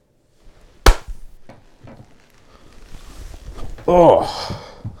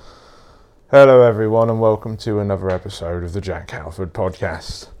Oh, hello everyone and welcome to another episode of the Jack Halford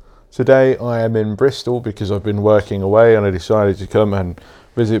podcast. Today I am in Bristol because I've been working away and I decided to come and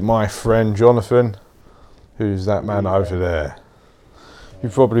visit my friend Jonathan, who's that man over there. You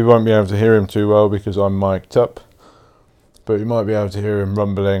probably won't be able to hear him too well because I'm mic'd up, but you might be able to hear him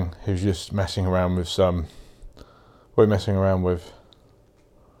rumbling. He's just messing around with some... What are you messing around with?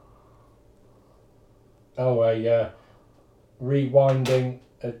 Oh, rewinding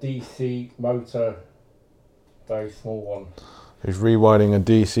a DC motor, very small one. He's rewinding a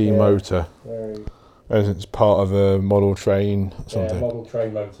DC motor. Very. As it's part of a model train or something. Yeah, model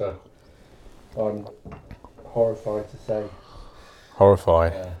train motor. I'm horrified to say.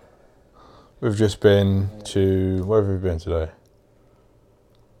 Horrified. Yeah. We've just been to... Where have we been today?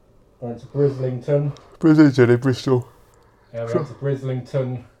 Went to Brislington. Brislington in Bristol. Yeah, we went to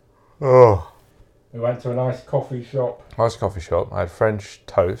Brislington. Oh. We went to a nice coffee shop. Nice coffee shop. I had French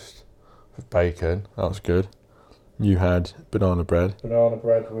toast with bacon. That was good. You had banana bread. Banana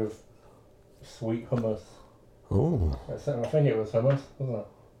bread with sweet hummus. Ooh. I think it was hummus, wasn't it?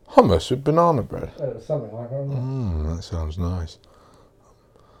 Hummus with banana bread. Yeah, it was something like that. That sounds nice.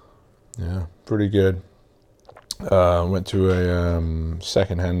 Yeah, pretty good. Went to a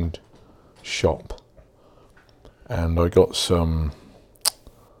second-hand shop and I got some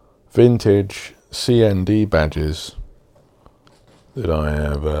vintage CND badges that I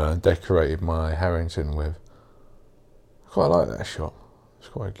have decorated my Harrington with. I quite like that shop. It's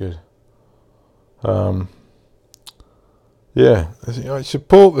quite good. Yeah, I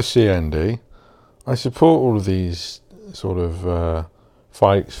support the CND. I support all of these sort of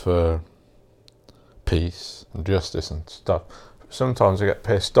fights for peace and justice and stuff. But sometimes I get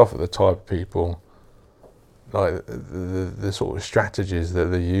pissed off at the type of people, like the sort of strategies that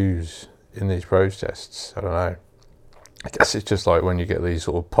they use in these protests. I don't know. I guess it's just like when you get these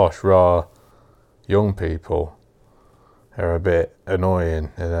sort of posh, raw young people who are a bit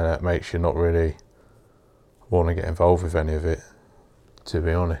annoying, and then it makes you not really want to get involved with any of it, to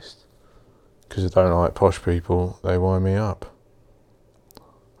be honest. Because I don't like posh people, they wind me up.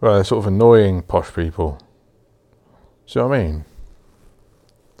 Well, they're sort of annoying posh people. See what I mean?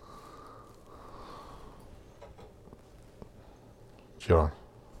 John.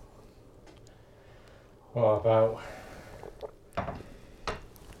 What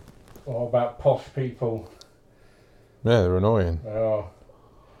about posh people? Yeah, they're annoying. Oh,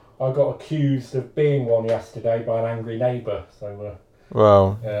 I got accused of being one yesterday by an angry neighbour. So,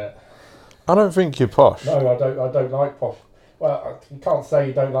 well, I don't think you're posh. No, I don't like posh. Well, you can't say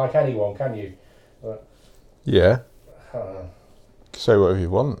you don't like anyone, can you? But, yeah. Say whatever you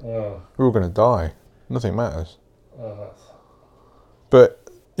want. We're all going to die. Nothing matters. That's... But,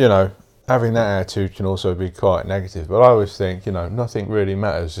 you know, having that attitude can also be quite negative. But I always think, you know, nothing really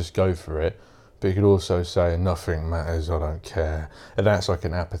matters, just go for it. But you could also say, nothing matters, I don't care. And that's like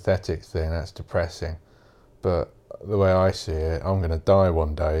an apathetic thing, that's depressing. But the way I see it, I'm going to die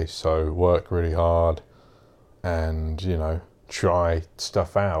one day, so work really hard and, you know, try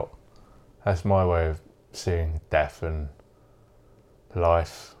stuff out. That's my way of seeing death and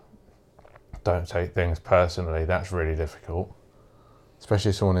life. Don't take things personally, that's really difficult. Especially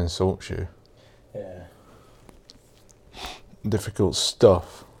if someone insults you. Yeah. Difficult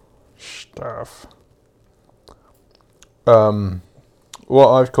stuff. What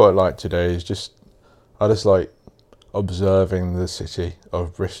I've quite liked today is I just like observing the city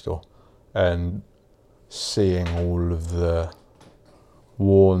of Bristol and seeing all of the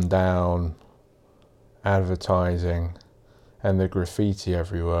worn down advertising and the graffiti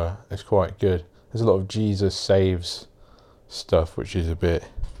everywhere. It's quite good. There's a lot of Jesus Saves stuff, which is a bit...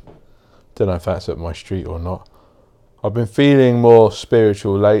 Don't know if that's up my street or not. I've been feeling more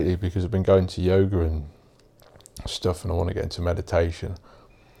spiritual lately because I've been going to yoga and stuff and I want to get into meditation.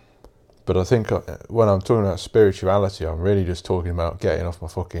 But I think when I'm talking about spirituality, I'm really just talking about getting off my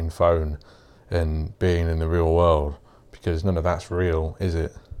fucking phone and being in the real world, because none of that's real, is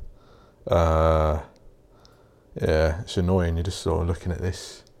it? Yeah, it's annoying. You're just sort of looking at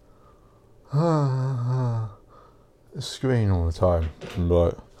this screen all the time and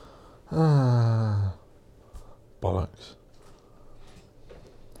like, bollocks.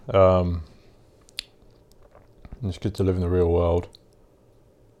 It's good to live in the real world.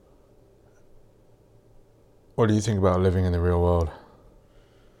 What do you think about living in the real world?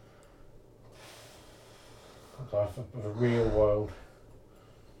 The real world.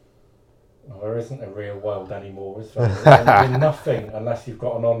 Well, there isn't a real world anymore, is there? There's nothing unless you've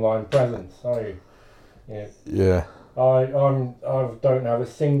got an online presence, are you? Yeah. I don't have a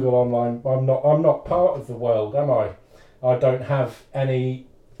single online. I'm not part of the world, am I? I don't have any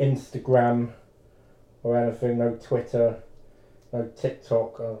Instagram or anything, no Twitter, no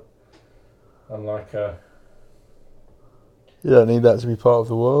TikTok. I'm like You don't need that to be part of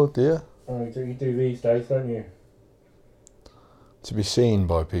the world, do you? oh, you do these days, don't you? To be seen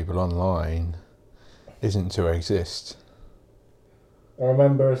by people online isn't to exist. I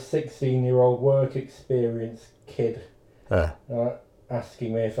remember a 16-year-old work experience kid Yeah.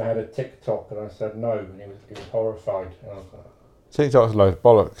 asking me if I had a TikTok, and I said no, and he was horrified. And I was like, TikTok's loads of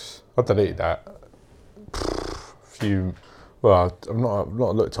bollocks. I deleted that. Well, I've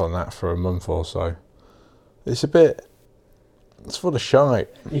not looked on that for a month or so. It's full of shite.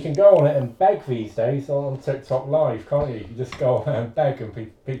 you can go on it and beg these days on TikTok Live, can't you? You just go on it and beg,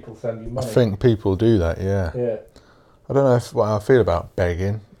 and people send you money. I think people do that, yeah. Yeah. I don't know what I feel about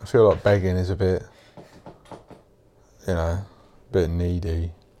begging. I feel like begging is a bit, a bit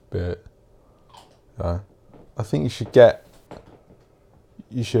needy, I think you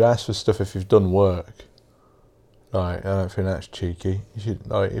should ask for stuff if you've done work. Like, I don't think that's cheeky. You should,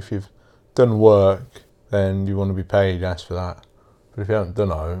 like, if you've done work, then you want to be paid, ask for that. But if you haven't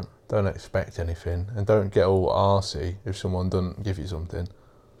done it, don't expect anything, and don't get all arsey if someone doesn't give you something,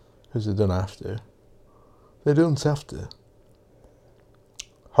 because they don't have to. They don't have to.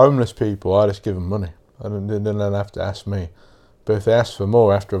 Homeless people, I just give them money. They don't have to ask me. But if they ask for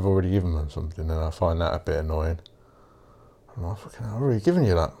more after I've already given them something, then I find that a bit annoying. I'm like, fucking hell, I've already given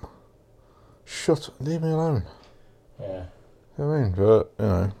you that. Shut up, leave me alone. Yeah. You know what I mean? But,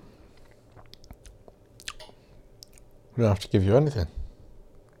 I don't have to give you anything.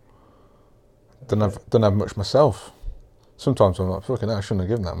 Don't have much myself. Sometimes I'm like, fucking hell, I shouldn't have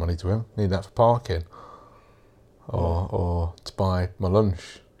given that money to him. Need that for parking. Or to buy my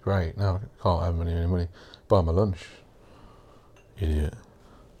lunch. Great, now I can't have any money. Buy my lunch. Idiot.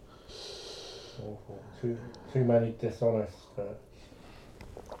 Awful. Too many dishonest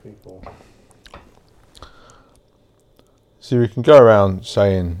people. See, we can go around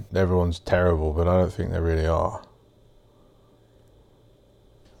saying everyone's terrible, but I don't think they really are.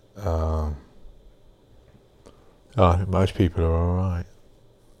 I think most people are alright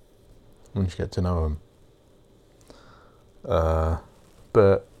once you get to know them.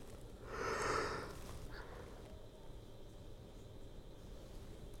 But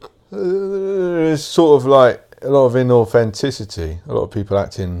there's sort of like a lot of inauthenticity. A lot of people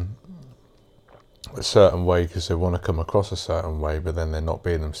acting a certain way because they want to come across a certain way, but then they're not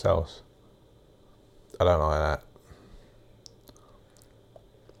being themselves. I don't like that.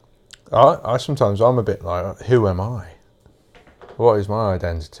 I sometimes I'm a bit like, who am I? What is my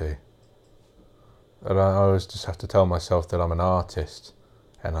identity? And I always just have to tell myself that I'm an artist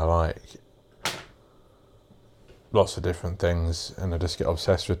and I like lots of different things, and I just get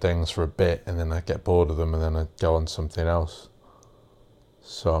obsessed with things for a bit and then I get bored of them and then I go on to something else.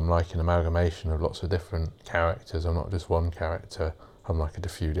 So I'm like an amalgamation of lots of different characters. I'm not just one character, I'm like a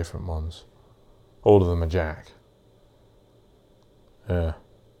few different ones. All of them are Jack. Yeah.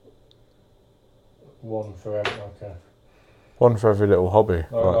 One for every, one for every little hobby.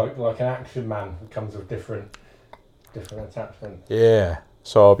 Like an action man who comes with different attachments. Yeah.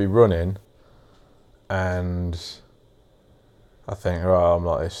 So I'll be running and I think, right, I'm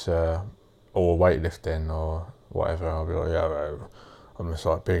like this, or weightlifting or whatever. I'll be like, yeah, I'm just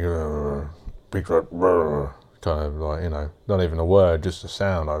like big kind of like, not even a word, just a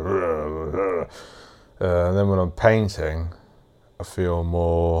sound. Like, and then when I'm painting, I feel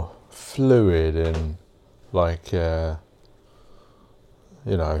more fluid and like, part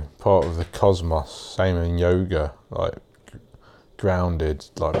of the cosmos. Same in yoga, like grounded,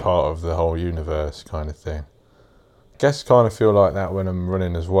 like part of the whole universe kind of thing. Guess kind of feel like that when I'm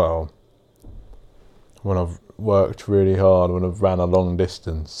running as well. When I've worked really hard, when I've ran a long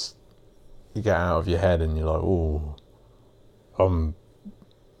distance, you get out of your head and you're like, oh,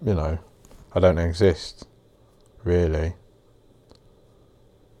 I don't exist, really.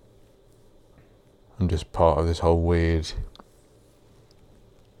 I'm just part of this whole weird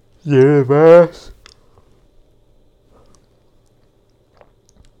universe.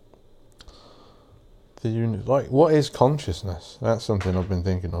 Like, what is consciousness? That's something I've been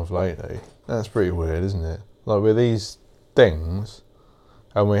thinking of lately. That's pretty weird, isn't it? Like, we're these things,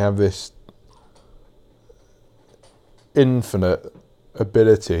 and we have this infinite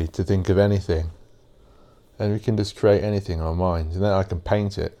ability to think of anything, and we can just create anything in our minds, and then I can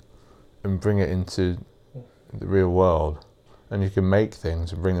paint it and bring it into the real world, and you can make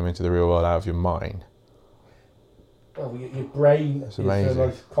things and bring them into the real world out of your mind. Well, your brain is the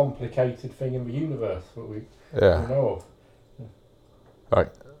most complicated thing in the universe that we know of.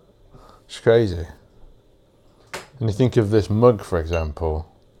 Like, it's crazy. And you think of this mug, for example.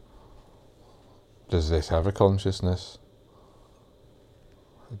 Does this have a consciousness?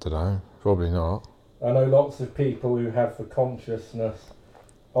 I don't know. Probably not. I know lots of people who have the consciousness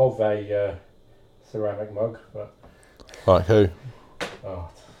of a ceramic mug, but Like who?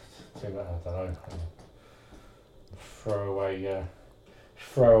 too bad. I don't know.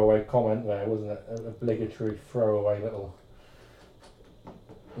 Throwaway comment there, wasn't it? An obligatory throwaway little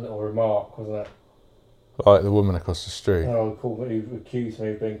remark, wasn't it? Like the woman across the street. Oh, who accused me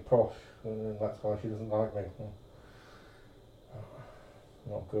of being posh, and that's why she doesn't like me.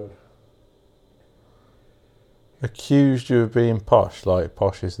 Not good. Accused you of being posh, like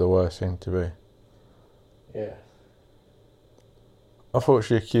posh is the worst thing to be. Yeah. I thought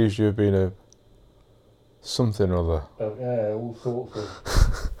she accused you of being a something or other. Oh, yeah, all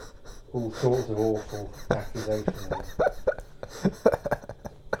sorts of awful accusations.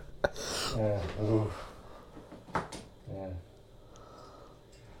 Yeah. Oof. Yeah.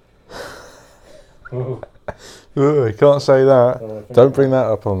 Ooh. Ugh, you can't say that. Don't bring that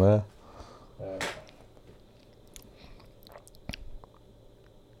up on there.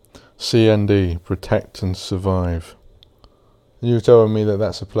 CND, protect and survive. You were telling me that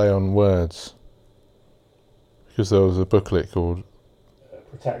that's a play on words. Because there was a booklet called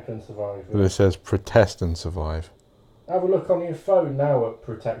Protect and Survive. But it says protest and survive. Have a look on your phone now at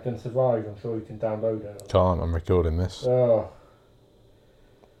Protect and Survive. I'm sure you can download it. Can't, I'm recording this. Oh.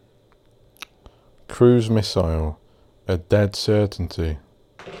 Cruise missile, a dead certainty.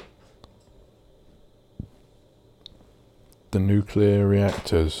 The nuclear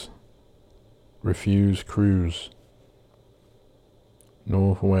reactors refuse cruise.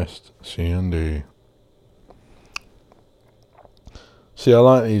 Northwest CND. See, I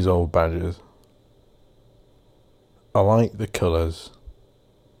like these old badges. I like the colours.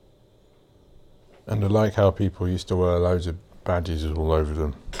 And I like how people used to wear loads of badges all over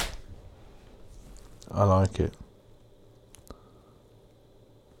them. I like it.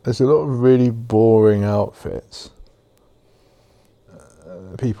 There's a lot of really boring outfits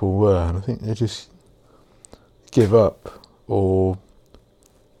people wear, and I think they just give up or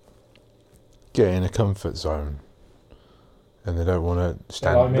get in a comfort zone, and they don't want to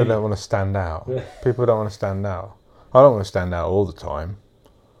stand. Like me. They don't want to stand out. People don't want to stand out. I don't want to stand out all the time.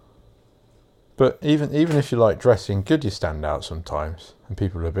 But even if you like dressing good, you stand out sometimes, and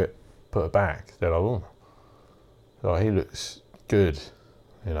people are a bit put aback. They're like, "Oh, he looks good,"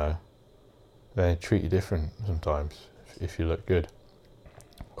 you know. They treat you different sometimes if you look good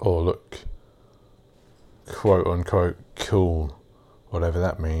or look quote unquote cool, whatever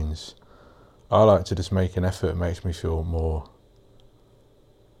that means. I like to just make an effort. It makes me feel more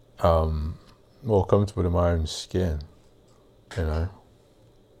comfortable in my own skin, you know.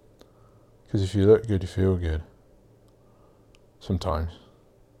 Because if you look good, you feel good. Sometimes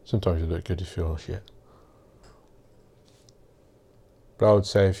you look good, you feel shit. But I would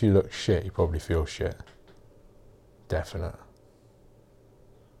say if you look shit, you probably feel shit. Definite.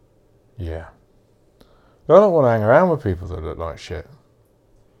 Yeah. But I don't want to hang around with people that look like shit.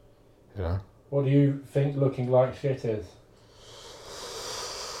 You know? What do you think looking like shit is?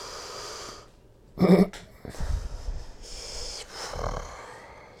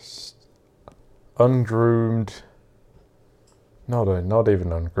 Ungroomed. Not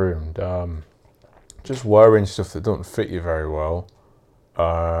even ungroomed. Just wearing stuff that doesn't fit you very well.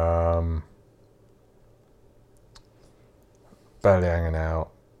 Barely hanging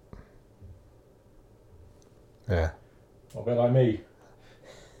out. Yeah. A bit like me.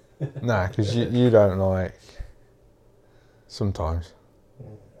 Nah, because you don't like. Sometimes.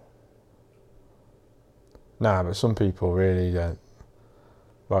 Nah, but some people really don't.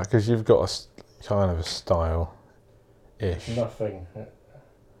 Like, because you've got a kind of a style-ish. Nothing.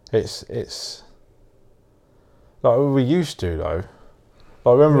 It's like we used to though.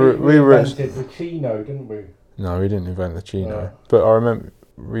 Like remember we were invented the chino, didn't we? No, we didn't invent the chino. No. But I remember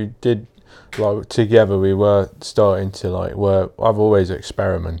we did, like, together we were starting to, like, I've always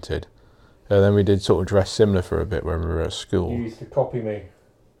experimented. And then we did sort of dress similar for a bit when we were at school. You used to copy me.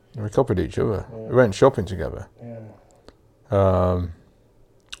 And we copied each other. Yeah. We went shopping together. Yeah.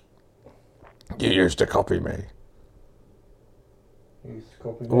 You used to copy me. You used to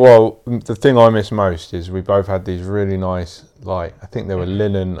copy me. Well, the thing I miss most is we both had these really nice, like, I think they were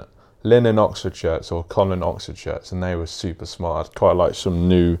linen Oxford shirts or Colin Oxford shirts, and they were super smart. I'd quite like some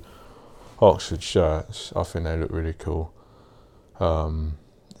new Oxford shirts. I think they look really cool.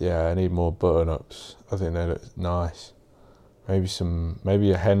 Yeah, I need more button-ups. I think they look nice.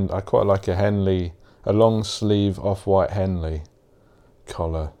 Maybe I quite like a Henley, a long sleeve off-white Henley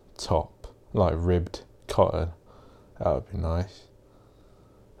collar top, like ribbed cotton. That would be nice.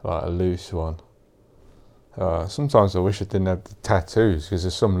 Like a loose one. Sometimes I wish I didn't have the tattoos, because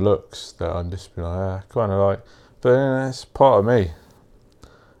there's some looks that I'm just be like, kind of like, but it's part of me.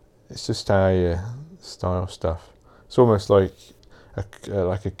 It's just how you style stuff. It's almost like a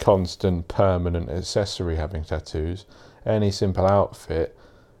constant, permanent accessory having tattoos. Any simple outfit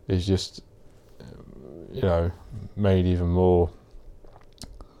is just, made even more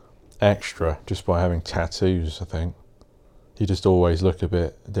extra just by having tattoos, I think. You just always look a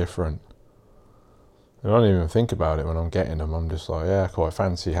bit different. I don't even think about it when I'm getting them. I'm just like, I quite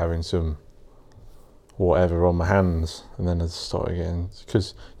fancy having some whatever on my hands. And then I started getting,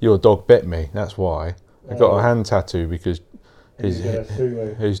 because your dog bit me, that's why. I got a hand tattoo because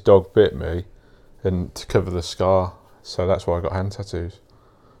his dog bit me, and to cover the scar. So that's why I got hand tattoos.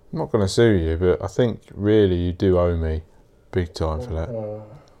 I'm not going to sue you, but I think really you do owe me big time for that.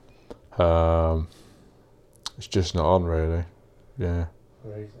 It's just not on, really. Yeah.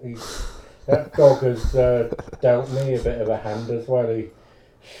 That dog has dealt me a bit of a hand as well. He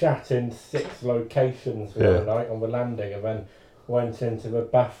shat in 6 locations the other night on the landing, and then went into the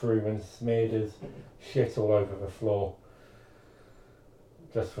bathroom and smeared his shit all over the floor,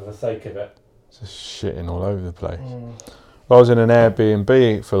 just for the sake of it. Just shitting all over the place. I was in an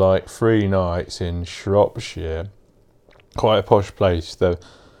Airbnb for like 3 nights in Shropshire, quite a posh place. I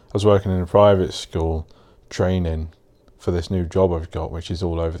was working in a private school, training for this new job I've got, which is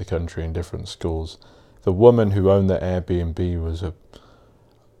all over the country in different schools. The woman who owned the Airbnb was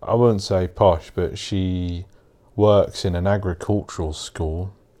I wouldn't say posh, but she works in an agricultural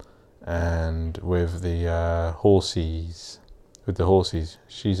school, and with the horses,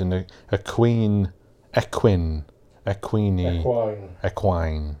 she's an equine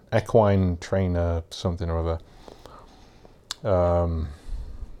trainer, something or other.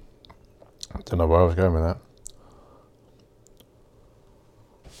 I don't know where I was going with that.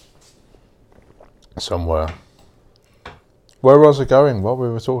 Somewhere. Where was I going? What we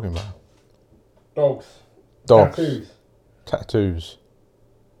were talking about? Dogs. Tattoos.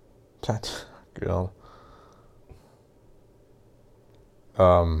 God. God,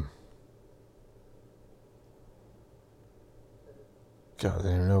 I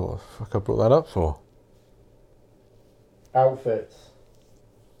didn't even know what the fuck I brought that up for. Outfits.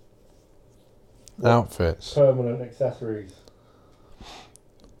 Permanent accessories.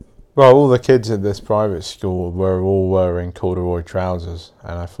 Well, all the kids at this private school were all wearing corduroy trousers,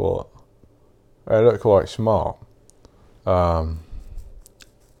 and I thought they looked quite smart. I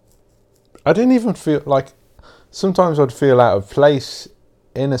didn't even feel like, sometimes I'd feel out of place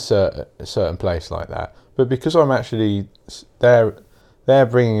in a certain place like that, but because I'm actually they're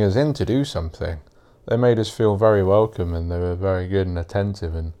bringing us in to do something, they made us feel very welcome, and they were very good and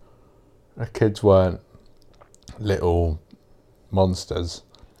attentive, and the kids weren't little monsters.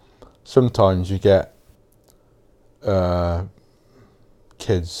 Sometimes you get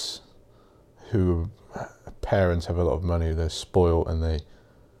kids who parents have a lot of money, they're spoiled, and they,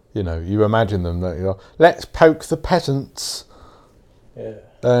 you imagine them that, let's poke the peasants. Yeah.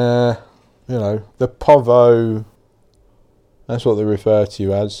 The povo, that's what they refer to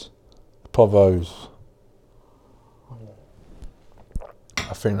you as, povos.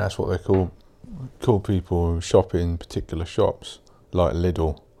 I think that's what they call people who shop in particular shops, like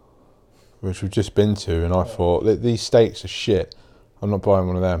Lidl, which we've just been to, and I thought, these steaks are shit, I'm not buying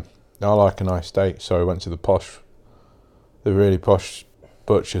one of them. I like a nice steak, so I went to the really posh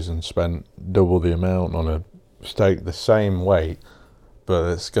butchers and spent double the amount on a steak the same weight,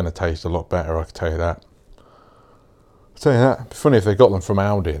 but it's going to taste a lot better, I can tell you that. It'd be funny if they got them from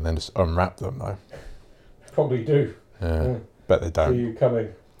Aldi and then just unwrap them, though. Probably do. Yeah. Bet they don't. See you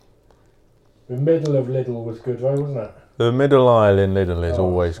coming. The middle of Lidl was good, though, wasn't it? The middle aisle in Lidl is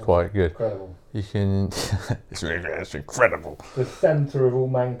always quite good. Incredible. You can... it's incredible. The centre of all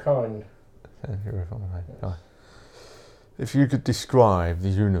mankind. If you could describe the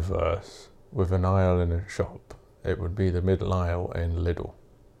universe with an aisle in a shop, it would be the middle aisle in Lidl.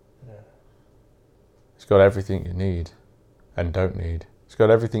 Yeah. It's got everything you need and don't need. It's got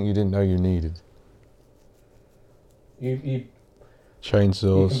everything you didn't know you needed. You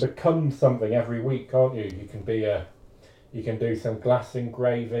Chainsaws. You can become something every week, can't you? You can be you can do some glass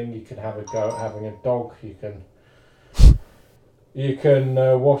engraving. You can have a go at having a dog. You can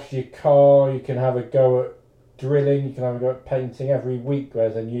wash your car. You can have a go at drilling. You can have a go at painting. Every week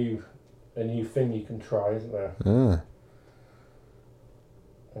there's a new thing you can try, isn't there?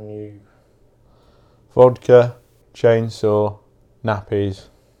 And vodka, chainsaw, nappies.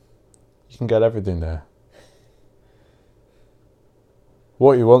 You can get everything there.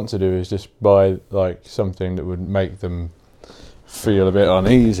 What you want to do is just buy like something that would make them feel a bit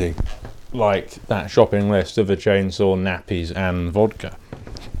uneasy, like that shopping list of a chainsaw, nappies, and vodka.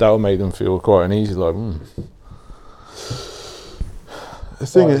 That will make them feel quite uneasy. Like, The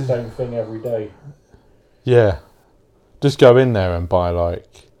thing Buy is, the same thing every day. yeah, just go in there and buy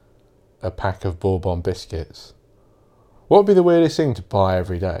like a pack of Bourbon biscuits. What would be the weirdest thing to buy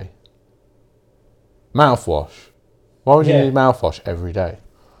every day? Mouthwash. Why would you Yeah. need mouthwash every day?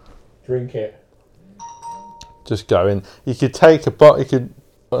 Drink it. Just go in. You could take a bottle. You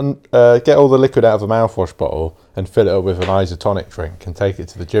could get all the liquid out of a mouthwash bottle and fill it up with an isotonic drink and take it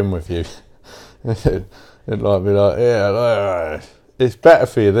to the gym with you. It'd like be like, yeah, it's better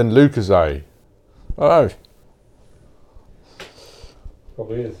for you than Lucozade. Oh,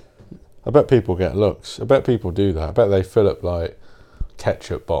 Probably is. I bet people get looks. I bet people do that. I bet they fill up like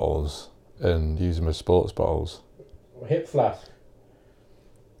ketchup bottles and use them as sports bottles. Hip flask.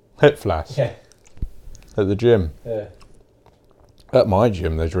 Hip flask Yeah. at the gym. Yeah. At my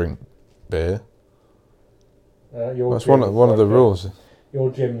gym, they drink beer. Your That's one gym's of the like rules. Your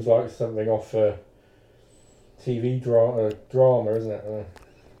gym's like something off a TV drama, isn't it?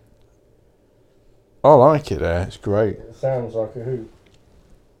 I like it there. It's great. It sounds like a hoot.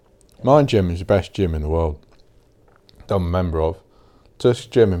 My gym is the best gym in the world. I'm a member of.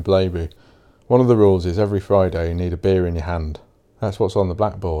 Tusk Gym in Blaby. One of the rules is every Friday you need a beer in your hand. That's what's on the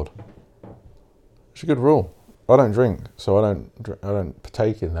blackboard. It's a good rule. I don't drink, so I don't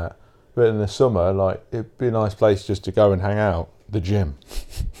partake in that. But in the summer, like it'd be a nice place just to go and hang out. The gym.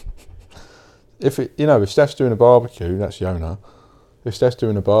 If Steph's doing a barbecue, that's Yona. If Steph's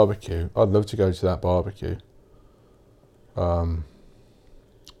doing a barbecue, I'd love to go to that barbecue. I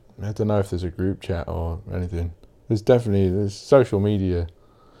don't know if there's a group chat or anything. There's social media.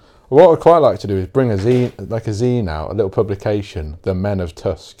 What I'd quite like to do is bring a zine out, a little publication, The Men of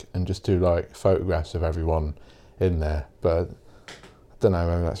Tusk, and just do like photographs of everyone in there. But I don't know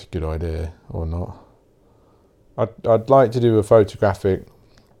whether that's a good idea or not. I'd like to do a photographic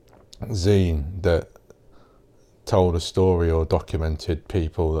zine that told a story or documented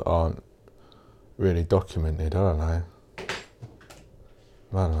people that aren't really documented. I don't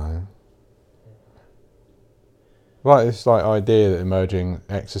know. Like this idea that emerging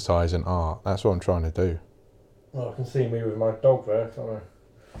exercise and art. That's what I'm trying to do. Well, I can see me with my dog there, can't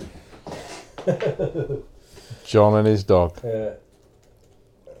I? John and his dog. Yeah.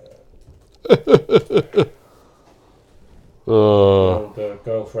 Ugh. Old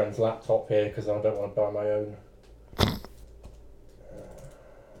girlfriend's laptop here because I don't want to buy my own.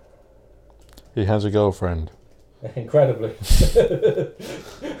 He has a girlfriend. Incredibly. I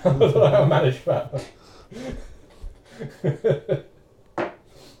don't know how I managed that.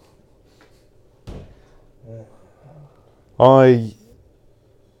 I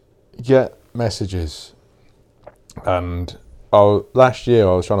get messages, and last year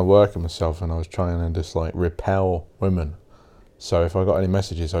I was trying to work on myself, and I was trying to just like repel women. So if I got any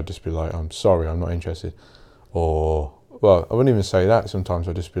messages, I'd just be like, "I'm sorry, I'm not interested," or well, I wouldn't even say that. Sometimes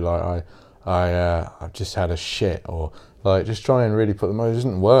I'd just be like, I've just had a shit," or like just try and really put them. It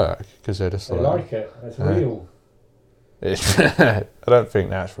doesn't work because they're just They like it. It's real. I don't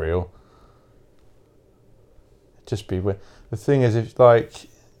think that's real. Just be weird. The thing is, if like,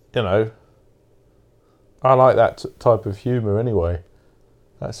 I like that type of humour anyway.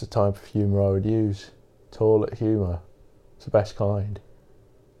 That's the type of humour I would use. Toilet humour. It's the best kind.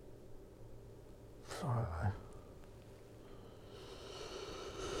 I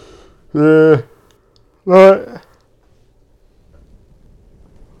don't know. Right.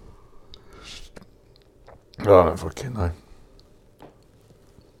 I don't fucking know.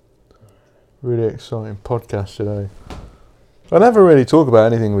 Really exciting podcast today. I never really talk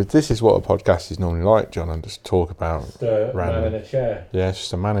about anything this is what a podcast is normally like, John. I just talk about Just a man in a chair. Yeah, it's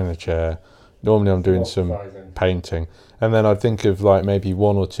just a man in a chair. Normally I'm doing some Philosophizing. painting. And then I'd think of like maybe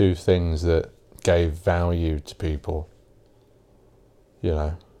one or two things that gave value to people.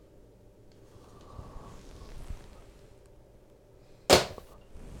 Do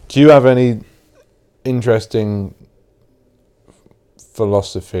you have any interesting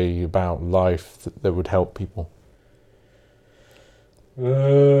philosophy about life that would help people?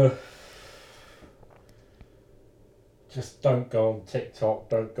 Just don't go on TikTok.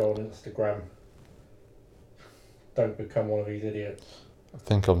 Don't go on Instagram. Don't become one of these idiots. I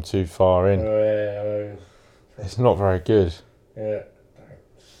think I'm too far in. It's not very good. Yeah.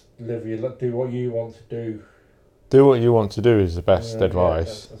 Do what you want to do. Do what you want to do is the best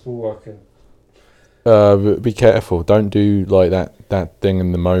advice. That's all I can. But be careful. Don't do like that thing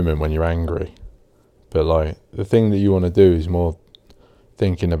in the moment when you're angry. But like the thing that you want to do is more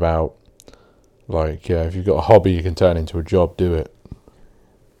thinking about, like, if you've got a hobby you can turn into a job, do it.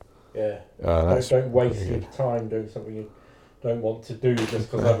 Yeah. That's Don't waste pretty your good. time doing something you don't want to do just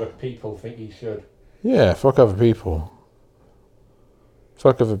because other people think you should. Yeah, fuck other people.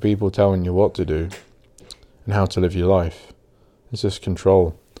 Fuck other people telling you what to do and how to live your life. It's just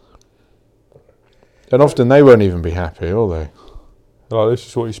control. And often they won't even be happy, will they? Like, this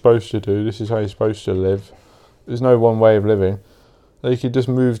is what you're supposed to do, this is how you're supposed to live. There's no one way of living. You could just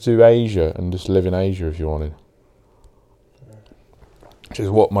move to Asia and just live in Asia if you wanted. Which is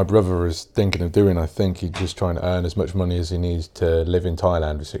what my brother is thinking of doing. I think he's just trying to earn as much money as he needs to live in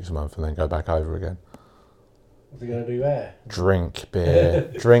Thailand for 6 months and then go back over again. What's he going to do there? Drink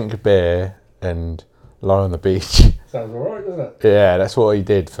beer and lie on the beach. Sounds alright, doesn't it? Yeah, that's what he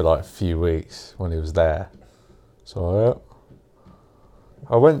did for like a few weeks when he was there. So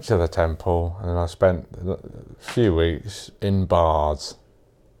I went to the temple and I spent a few weeks in bars.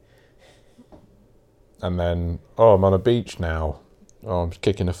 And then, I'm on a beach now. I'm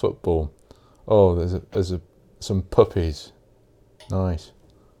kicking a football. There's some puppies. Nice.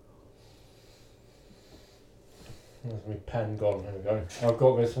 There's my pen gone. There we go. I've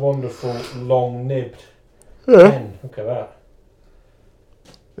got this wonderful long-nibbed Yeah. pen. Look at that.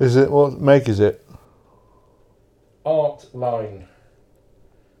 Is it? What make is it? Art line.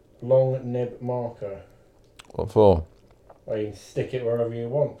 Long nib marker. What for? Well, you can stick it wherever you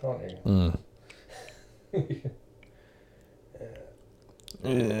want, can't you? Mm.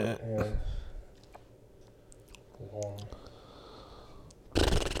 Yeah. Yeah. One.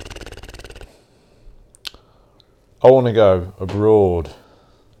 I want to go abroad.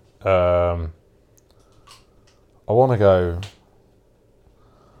 I want to go.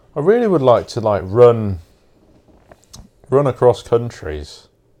 I really would like to run across countries,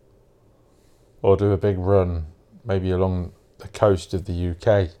 or do a big run, maybe along the coast of the UK.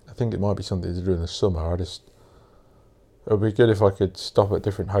 I think it might be something to do in the summer. It would be good if I could stop at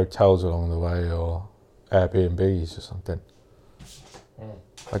different hotels along the way or Airbnbs or something.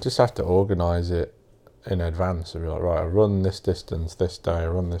 I just have to organise it in advance. I'd be like, right, I run this distance this day, I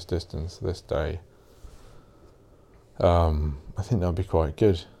run this distance this day. I think that would be quite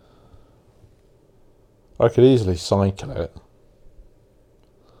good. I could easily cycle it.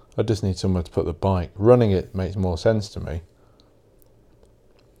 I just need somewhere to put the bike. Running it makes more sense to me.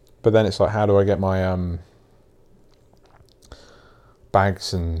 But then it's like, how do I get my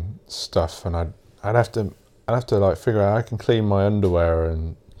bags and stuff? And I'd have to like figure out how I can clean my underwear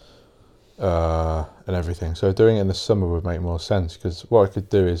and everything. So doing it in the summer would make more sense, because what I could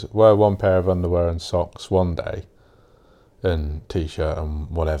do is wear one pair of underwear and socks one day, and t-shirt and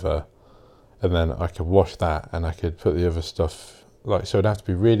whatever, and then I could wash that and I could put the other stuff, like, so it'd have to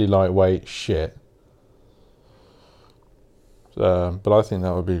be really lightweight shit. But I think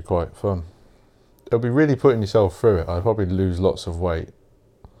that would be quite fun. It'll be really putting yourself through it. I'd probably lose lots of weight,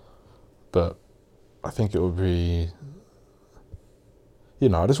 but I think it would be,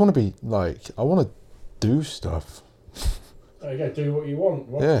 I just want to be like, I want to do stuff. Okay, do what you want.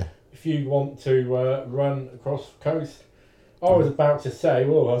 Yeah. If you want to run across the coast, I was about to say,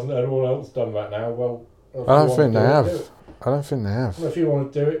 well, hasn't anyone else done that now? Well, I don't think they have. Well, if you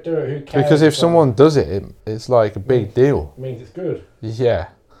want to do it, who cares? Because if someone does it, it's like a big deal. It means it's good. Yeah.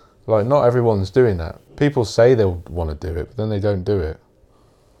 Like, not everyone's doing that. People say they'll want to do it, but then they don't do it.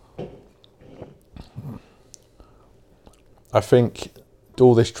 I think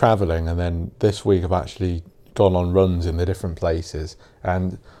all this travelling, and then this week I've actually gone on runs in the different places,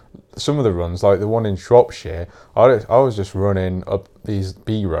 and some of the runs, like the one in Shropshire, I was just running up these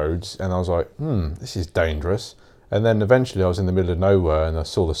B roads and I was like, this is dangerous. And then eventually I was in the middle of nowhere and I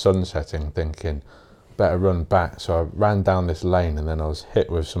saw the sun setting, thinking, better run back. So I ran down this lane and then I was hit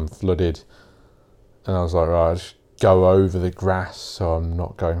with some flooded, and I was like, right, I'll just go over the grass so I'm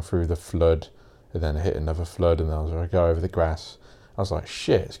not going through the flood. And then I hit another flood and I was like, go over the grass. I was like,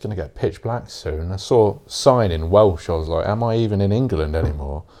 shit, it's going to get pitch black soon. I saw a sign in Welsh. I was like, am I even in England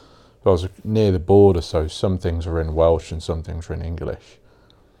anymore? But I was near the border, so some things were in Welsh and some things were in English.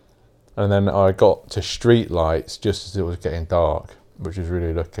 And then I got to street lights just as it was getting dark, which was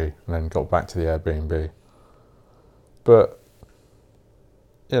really lucky, and then got back to the Airbnb. But,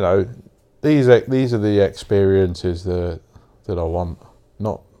 these are the experiences that I want,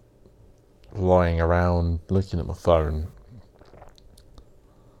 not lying around looking at my phone,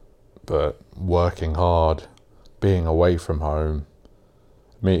 but working hard, being away from home,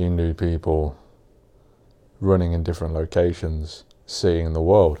 meeting new people, running in different locations, seeing the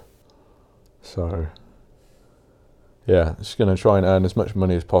world. So, yeah, just going to try and earn as much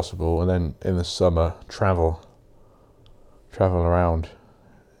money as possible, and then in the summer, travel around.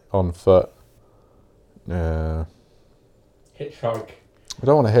 on foot. I Hitchhike.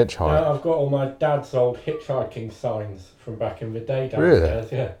 don't want to hitchhike. No, I've got all my dad's old hitchhiking signs from back in the day Really?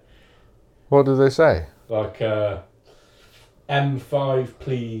 downstairs. Yeah. What do they say? Like M5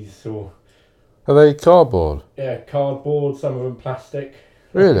 please, or Are they cardboard? yeah, cardboard, some of them plastic.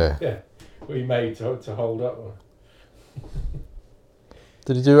 Really? Yeah, we made to hold up.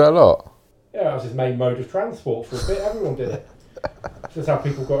 Did he do that a lot? Yeah, that was his main mode of transport for a bit. Everyone did it. That's how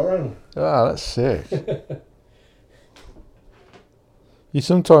people got around. Ah, that's sick. You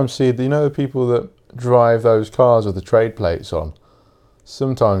sometimes see, the people that drive those cars with the trade plates on,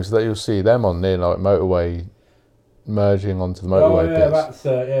 sometimes that you'll see them on near like motorway, merging onto the motorway Oh yeah, bits. that's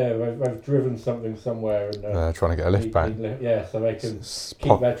they've driven something somewhere and Trying to get a lift back. yeah, so they can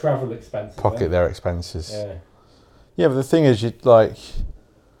keep their travel expenses. Pocket their expenses. Yeah. Yeah, but the thing is,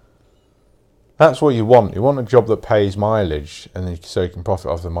 that's what you want. You want a job that pays mileage, and so you can profit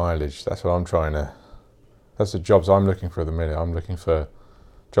off the mileage. That's what I'm trying to. That's the jobs I'm looking for at the minute. I'm looking for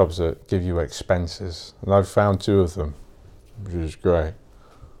jobs that give you expenses, and I've found 2 of them, which is great.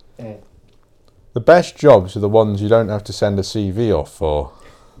 Yeah. The best jobs are the ones you don't have to send a CV off for.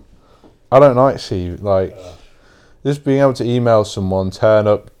 I don't like just being able to email someone, turn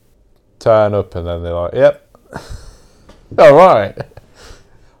up, and then they're like, "Yep, all right.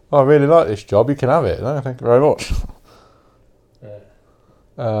 I really like this job. You can have it." No, thank you very much.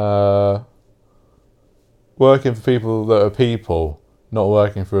 Yeah. Working for people that are people, not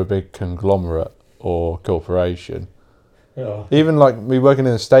working for a big conglomerate or corporation. Oh. Even like me working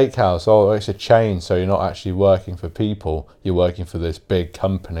in a steakhouse, it's a chain, so you're not actually working for people. You're working for this big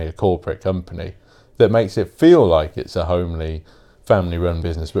company, a corporate company, that makes it feel like it's a homely, family-run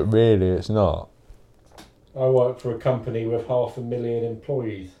business, but really it's not. I work for a company with 500,000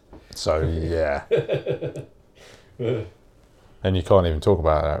 employees. So yeah. And you can't even talk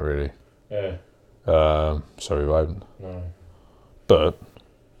about that really. Yeah. Sorry, we won't. No. But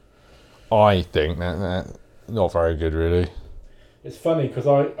I think that not very good really. It's funny because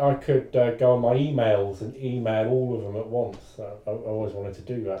I could go on my emails and email all of them at once. I always wanted to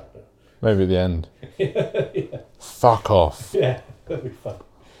do that. But Maybe at the end. yeah. Fuck off. Yeah, that'd be fun.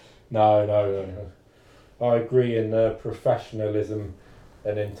 No. I agree in professionalism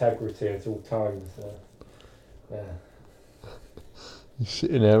and integrity at all times. Yeah. You're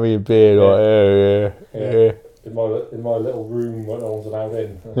sitting there with your beard like, Yeah. In my little room when no one's allowed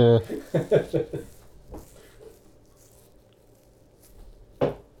in. Yeah.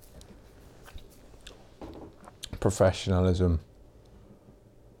 Professionalism.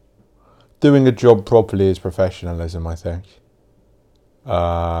 Doing a job properly is professionalism, I think.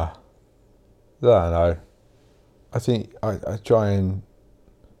 I don't know. I think I try and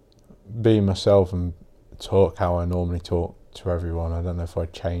be myself and talk how I normally talk to everyone. I don't know if I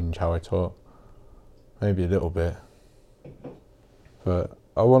change how I talk. Maybe a little bit. But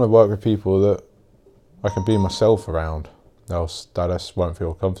I want to work with people that I can be myself around. Else I just won't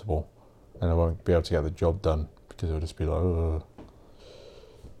feel comfortable. And I won't be able to get the job done because it'll just be like, ugh.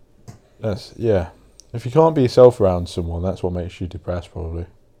 If you can't be yourself around someone, that's what makes you depressed probably.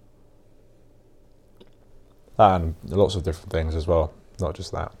 And lots of different things as well, not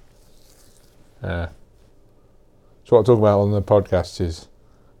just that. Yeah. So what I talk about on the podcast is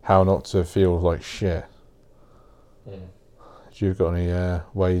how not to feel like shit. Mm. Do you got any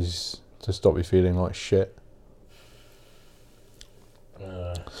ways to stop you feeling like shit?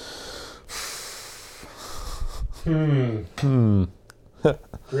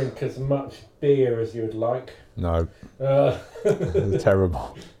 Drink as much beer as you would like. No.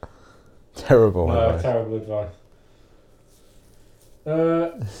 Terrible. Terrible. No, advice. terrible advice.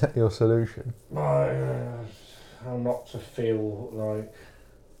 Is that your solution? How not to feel like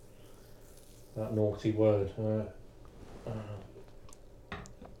that naughty word.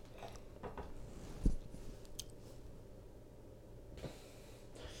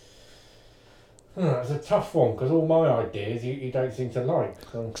 It's a tough one because all my ideas you don't seem to like.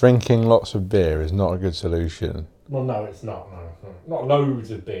 So. Drinking lots of beer is not a good solution. Well, no, it's not. No. Not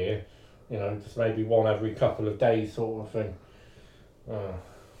loads of beer. You know, just maybe one every couple of days sort of thing.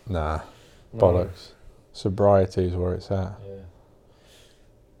 Nah, No. bollocks. Sobriety is where it's at. Yeah.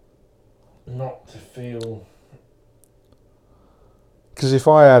 Not to feel. Because if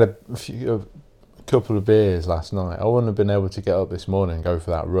I had a couple of beers last night, I wouldn't have been able to get up this morning and go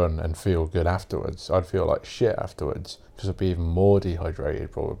for that run and feel good afterwards. I'd feel like shit afterwards because I'd be even more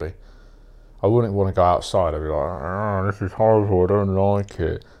dehydrated probably. I wouldn't want to go outside. I'd be like, oh, this is horrible, I don't like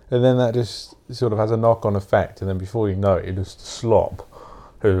it. And then that just sort of has a knock-on effect, and then before you know it, you just slop.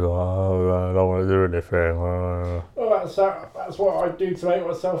 Who's like, oh, I don't want to do anything. Well, that's what I do to make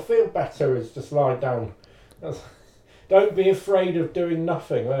myself feel better, is just lie down. Don't be afraid of doing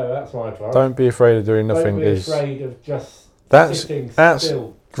nothing. Well, that's my advice. Don't be afraid of doing nothing. Don't be afraid of just sitting that's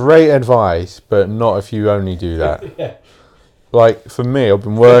still. Great advice, but not if you only do that. Yeah. Like for me, I've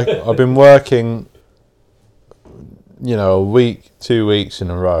been working, a week, 2 weeks in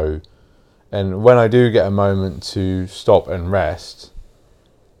a row, and when I do get a moment to stop and rest,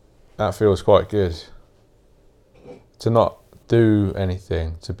 that feels quite good. To not do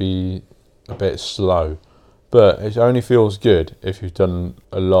anything, to be a bit slow, but it only feels good if you've done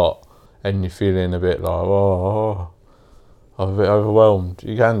a lot and you're feeling a bit like, I'm a bit overwhelmed.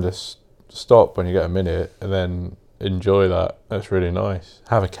 You can just stop when you get a minute and then enjoy that. That's really nice.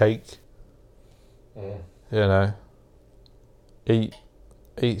 Have a cake.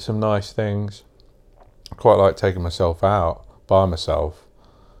 Eat some nice things. I quite like taking myself out by myself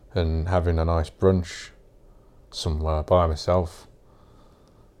and having a nice brunch somewhere by myself.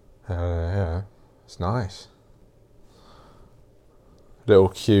 It's nice.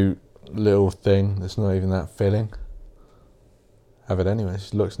 Cute little thing that's not even that filling. Have it anyway.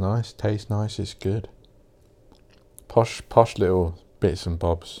 It looks nice, tastes nice, it's good. Posh little bits and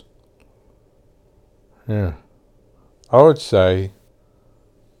bobs. Yeah. I would say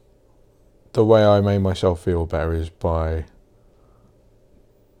the way I made myself feel better is by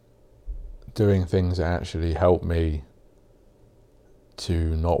doing things that actually help me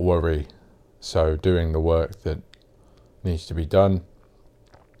to not worry. So doing the work that needs to be done.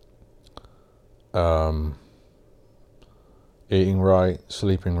 Eating right,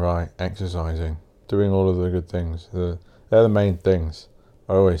 sleeping right, exercising, doing all of the good things. They're the main things.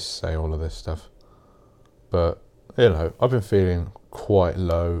 I always say all of this stuff. But, I've been feeling quite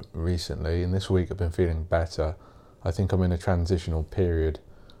low recently, and this week I've been feeling better. I think I'm in a transitional period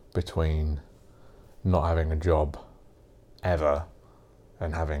between not having a job ever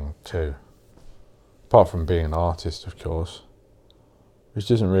and having two. Apart from being an artist, of course, which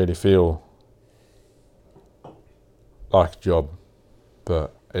doesn't really feel like a job,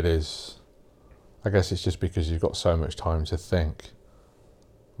 but it is. I guess it's just because you've got so much time to think,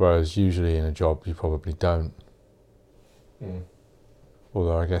 whereas usually in a job you probably don't.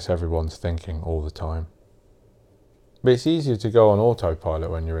 Although I guess everyone's thinking all the time. But it's easier to go on autopilot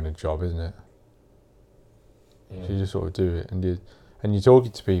when you're in a job, isn't it? So you just sort of do it, and you're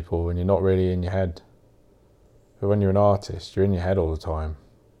talking to people and you're not really in your head. But when you're an artist, you're in your head all the time.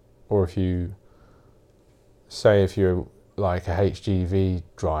 Or if you're like a HGV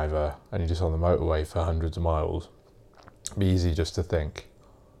driver and you're just on the motorway for hundreds of miles, it'd be easy just to think,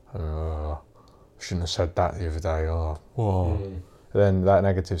 shouldn't have said that the other day. And then that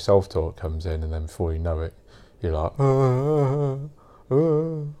negative self-talk comes in, and then before you know it, you're like,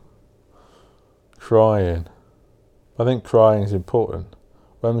 crying. I think crying is important.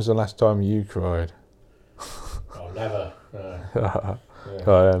 When was the last time you cried? Oh, never.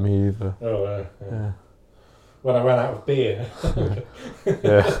 Me either. Yeah. When I ran out of beer.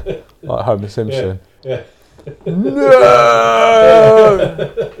 Yeah, like Homer Simpson. Yeah. No!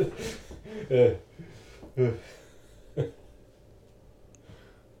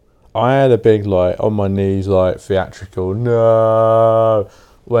 I had a big, on my knees, theatrical no,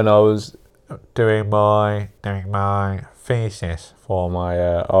 when I was doing my thesis for my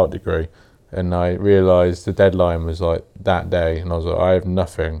art degree, and I realised the deadline was that day, and I was like, I have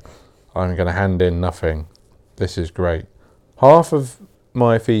nothing. I'm going to hand in nothing. This is great. Half of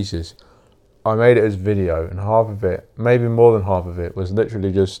my thesis, I made it as video, and half of it, maybe more than half of it, was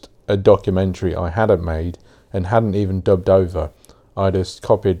literally just a documentary I hadn't made and hadn't even dubbed over. I just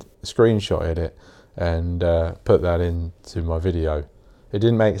screenshotted it and put that into my video. It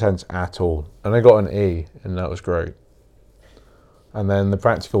didn't make sense at all. And I got an E, and that was great. And then the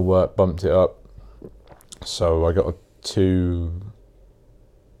practical work bumped it up. So I got a 2...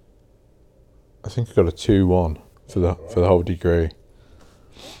 I think I got a 2-1 for the whole degree.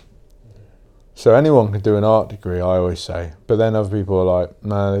 So anyone can do an art degree, I always say. But then other people are like,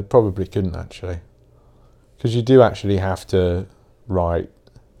 no, they probably couldn't actually. Because you do actually have to write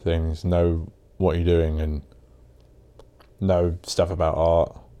things, know what you're doing, and know stuff about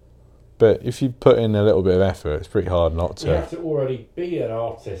art. But if you put in a little bit of effort, it's pretty hard not to. You have to already be an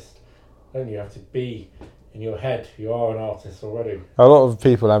artist, don't you? You have to be, in your head, you are an artist already. A lot of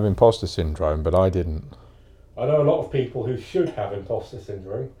people have imposter syndrome, but I didn't. I know a lot of people who should have imposter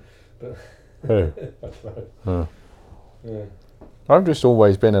syndrome, but Who? I don't know. Yeah. I've just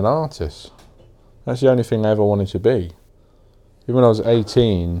always been an artist. That's the only thing I ever wanted to be. Even when I was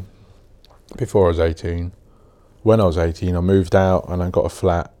 18, before I was 18, when I was 18, I moved out and I got a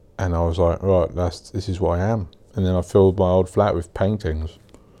flat, and I was like, right, this is what I am. And then I filled my old flat with paintings.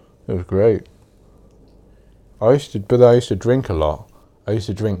 It was great. I used to drink a lot. I used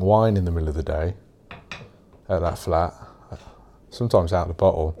to drink wine in the middle of the day at that flat, sometimes out of the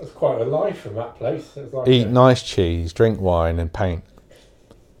bottle. That's quite a life from that place. It was like Eat nice cheese, drink wine, and paint.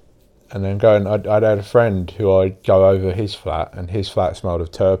 And then I'd had a friend who I'd go over his flat, and his flat smelled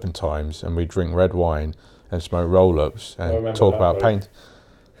of turpentines, and we'd drink red wine and smoke roll-ups and talk about paint.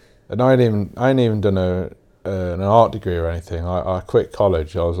 And I ain't even done an art degree or anything. I quit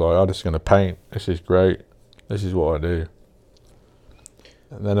college. I was like, I'm just going to paint. This is great. This is what I do.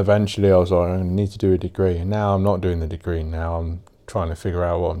 And then eventually I was like, I need to do a degree. And now I'm not doing the degree now. I'm trying to figure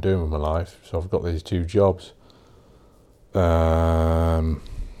out what I'm doing with my life. So I've got these 2 jobs. 3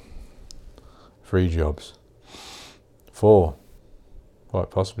 jobs. 4. Quite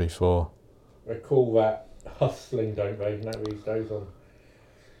possibly 4. They call that hustling, don't they, these days on?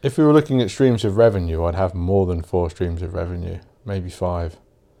 If we were looking at streams of revenue, I'd have more than 4 streams of revenue. Maybe 5.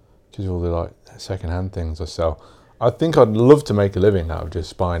 Because of all the like second-hand things I sell. I think I'd love to make a living out of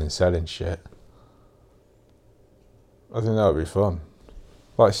just buying and selling shit. I think that would be fun.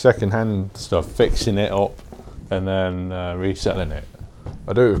 Like second-hand stuff, fixing it up and then reselling it.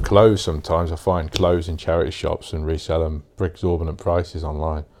 I do it with clothes sometimes. I find clothes in charity shops and resell them for exorbitant prices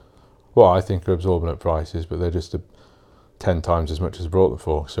online. Well, I think are exorbitant prices, but they're just 10 times as much as I brought them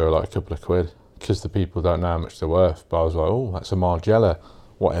for. So like a couple of quid. Because the people don't know how much they're worth. But I was like, oh, that's a Margiela.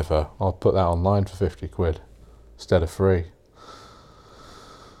 Whatever. I'll put that online for 50 quid. Instead of free.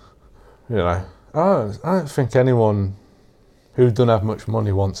 You know, I don't think anyone who doesn't have much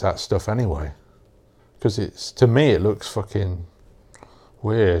money wants that stuff anyway. Because to me it looks fucking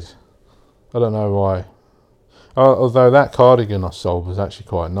weird. I don't know why. Although that cardigan I sold was actually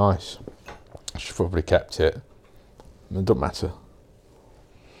quite nice. I should probably kept it. It doesn't matter.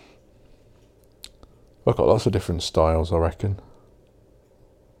 I've got lots of different styles, I reckon.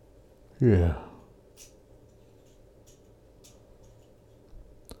 Yeah.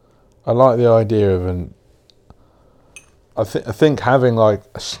 I like the idea of I think having like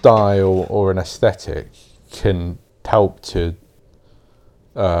a style or an aesthetic can help to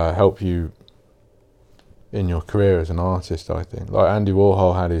help you in your career as an artist. I think like Andy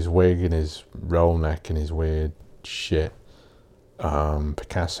Warhol had his wig and his roll neck and his weird shit.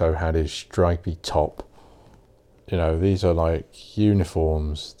 Picasso had his stripy top. You know, these are like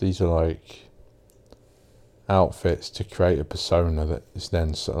uniforms. These are like outfits to create a persona that is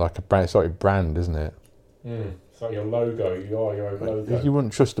then like a brand. It's like a brand, isn't it? It's like your logo. You are your own logo. You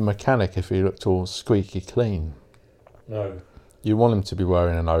wouldn't trust a mechanic if he looked all squeaky clean. No. You want him to be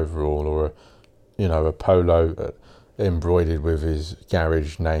wearing an overall or a polo embroidered with his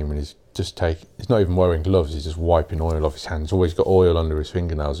garage name, and he's not even wearing gloves. He's just wiping oil off his hands. Always got oil under his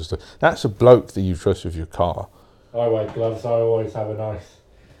fingernails and stuff. That's a bloke that you trust with your car. I wear gloves. I always have a nice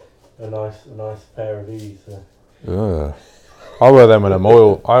pair of these. I wear them when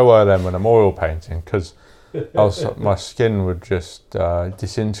I'm oil painting because my skin would just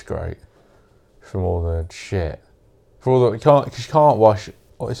disintegrate from all the shit. Because you can't wash.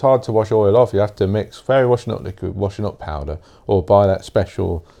 It's hard to wash oil off. You have to mix fairy washing up liquid, washing up powder, or buy that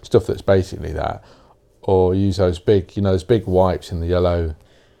special stuff that's basically that, or use those big wipes in the yellow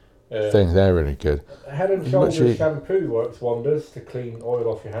things. They're really good. Head and Shoulders shampoo works wonders to clean oil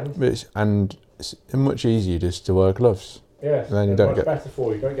off your hands. It's much easier just to wear gloves. Yes, and then you don't better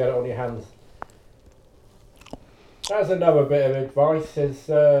for you. Don't get it on your hands. That's another bit of advice is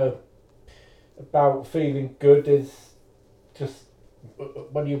about feeling good is just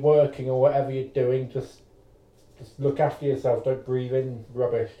when you're working or whatever you're doing, just look after yourself. Don't breathe in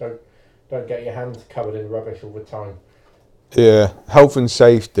rubbish. Don't get your hands covered in rubbish all the time. Yeah, health and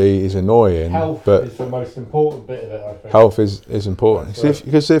safety is annoying. Health but is the most important bit of it, I think. Health is important.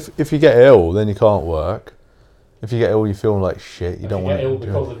 Because if you get ill, then you can't work. If you get ill, you feel like shit. You don't want to. If you get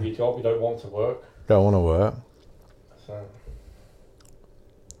ill because of your job, you don't want to work. Don't want to work. So.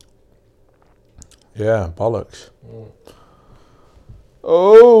 Yeah, bollocks.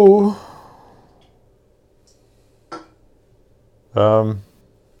 Oh.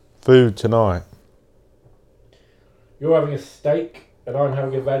 Food tonight. You're having a steak and I'm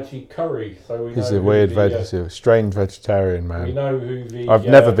having a veggie curry, so we know. He's a weird strange vegetarian man. We know who the. I've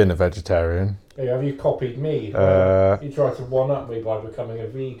never been a vegetarian. Have you copied me? You tried to one-up me by becoming a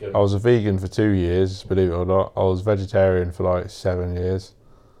vegan. I was a vegan for 2 years, believe it or not. I was vegetarian for like 7 years.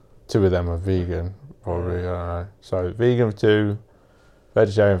 2 of them are vegan, probably, I don't know. So vegan for 2,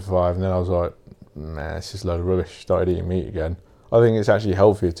 vegetarian for 5, and then I was like, nah, it's just a load of rubbish. Started eating meat again. I think it's actually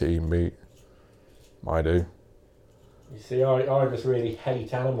healthier to eat meat. I do. You see, I just really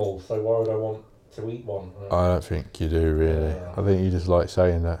hate animals, so why would I want to eat one? I don't think you do, really. I think you just like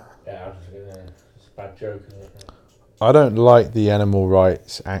saying that. Yeah, it's a bad joke, isn't it? I don't like the animal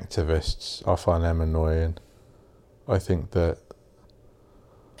rights activists. I find them annoying. I think that...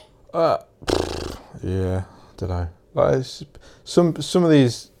 yeah, I don't know. Like some of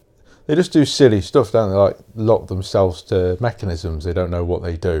these... They just do silly stuff, don't they? Like lock themselves to mechanisms. They don't know what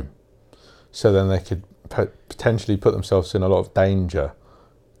they do. So then they could potentially put themselves in a lot of danger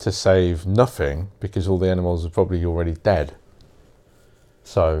to save nothing because all the animals are probably already dead.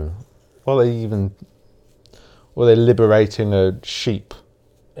 So, were they liberating a sheep?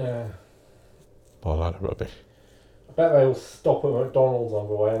 Yeah. Oh, that rubbish. I bet they all stop at McDonald's on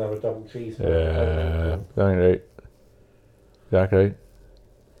the way and have a double cheeseburger. Yeah, don't they? Exactly.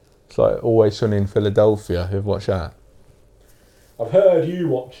 It's like Always Sunny in Philadelphia. You've watched that? I've heard you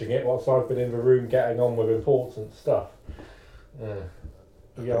watching it whilst I've been in the room getting on with important stuff. Yeah.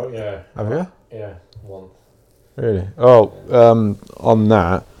 Have you? Yeah, once. Really? Oh, on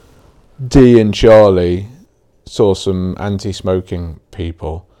that, Dee and Charlie saw some anti-smoking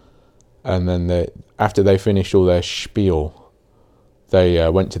people, and then after they finished all their spiel, they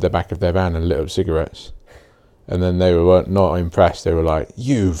went to the back of their van and lit up cigarettes. And then they were not impressed. They were like,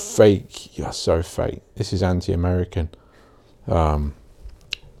 "You fake! You're so fake. This is anti-American."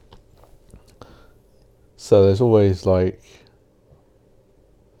 So there's always like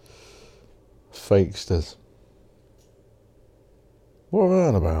fakesters. What are we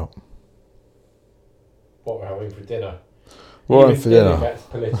on about? What we're having for dinner. What having for dinner? Gets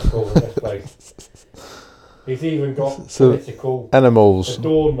political in this place. He's even got political animals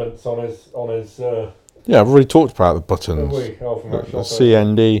adornments on his. Yeah, I've already talked about the buttons. The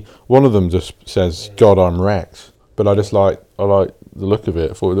CND. One of them just says "God, I'm Rex," but I like the look of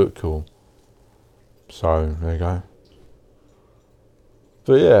it. I thought it looked cool. So there you go.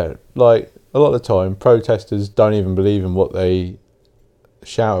 But yeah, like a lot of the time, protesters don't even believe in what they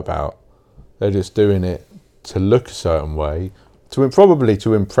shout about. They're just doing it to look a certain way, probably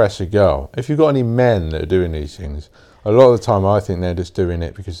to impress a girl. If you've got any men that are doing these things, a lot of the time I think they're just doing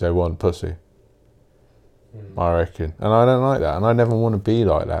it because they want pussy. I reckon. And I don't like that. And I never want to be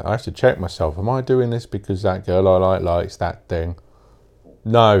like that. I have to check myself. Am I doing this because that girl I like likes that thing?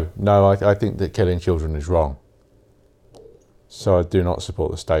 No, I think that killing children is wrong. So I do not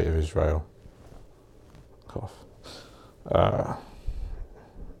support the state of Israel. Cough.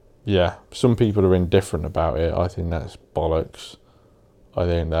 Yeah, some people are indifferent about it. I think that's bollocks. I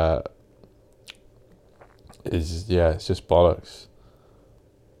think that it's just bollocks.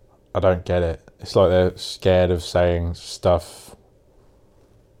 I don't get it. It's like they're scared of saying stuff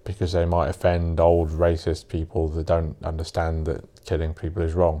because they might offend old racist people that don't understand that killing people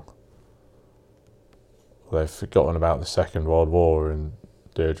is wrong. They've forgotten about the Second World War and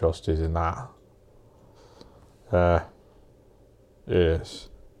the atrocities in that. Yes.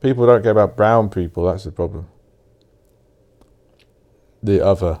 People don't care about brown people, that's the problem. The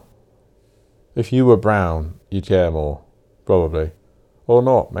other. If you were brown, you'd care more, probably. Or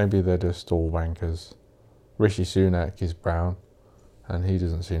not, maybe they're just all wankers. Rishi Sunak is brown, and he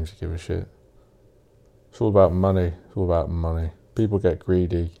doesn't seem to give a shit. It's all about money. People get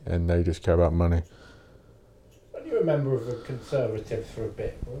greedy, and they just care about money. Are you a member of the Conservatives for a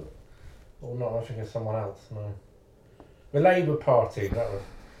bit? Or not? I think it's someone else. No. The Labour Party. That was.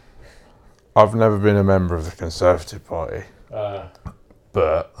 I've never been a member of the Conservative Party,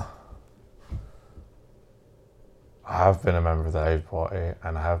 but I have been a member of the Labour Party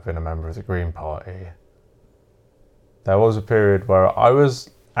and I have been a member of the Green Party. There was a period where I was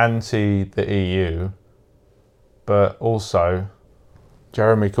anti the EU, but also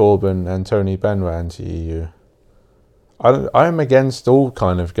Jeremy Corbyn and Tony Benn were anti-EU. I am against all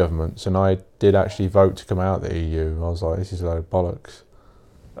kind of governments, and I did actually vote to come out of the EU. I was like, this is a load of bollocks.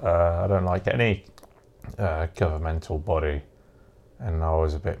 I don't like any governmental body, and I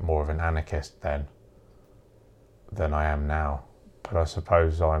was a bit more of an anarchist then than I am now. But I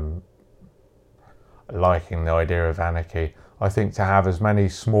suppose I'm liking the idea of anarchy. I think to have as many I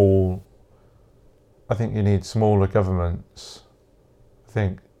think you need smaller governments. I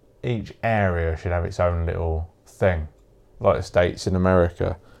think each area should have its own little thing, like the states in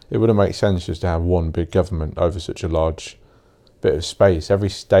America. It wouldn't make sense just to have one big government over such a large bit of space. Every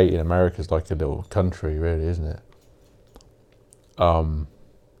state in America is like a little country, really, isn't it? So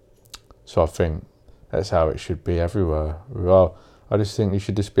I think that's how it should be everywhere. Well, I just think you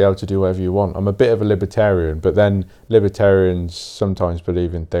should just be able to do whatever you want. I'm a bit of a libertarian, but then libertarians sometimes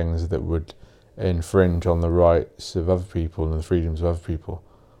believe in things that would infringe on the rights of other people and the freedoms of other people.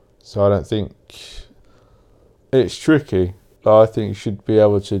 So I don't think it's tricky. I think you should be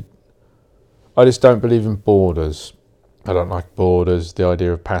able to. I just don't believe in borders. I don't like borders. The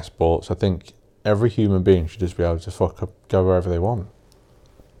idea of passports. I think every human being should just be able to go wherever they want.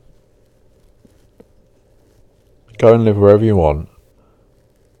 Go and live wherever you want.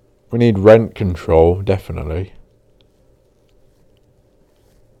 We need rent control, definitely.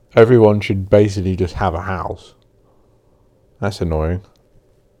 Everyone should basically just have a house. That's annoying.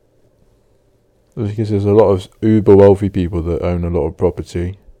 Because there's a lot of uber wealthy people that own a lot of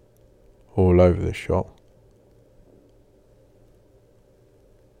property all over this shop.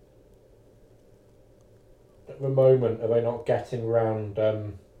 At the moment, are they not getting round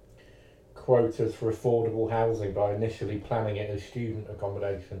quotas for affordable housing by initially planning it as student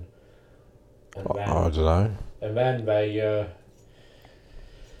accommodation? And then, I don't know. And then they're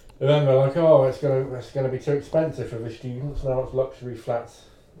like, oh, it's gonna be too expensive for the students. Now it's luxury flats.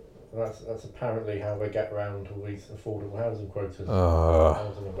 That's apparently how they get around all these affordable housing quotas.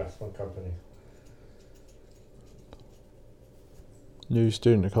 Housing investment companies. New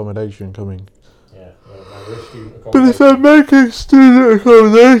student accommodation coming. Yeah, now there is student accommodation. But if they're making student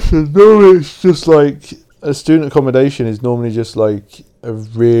accommodation, no, it's just like a student accommodation is normally just like a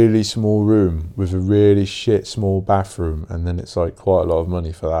really small room with a really shit small bathroom, and then it's like quite a lot of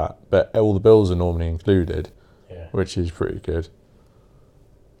money for that. But all the bills are normally included, which is pretty good.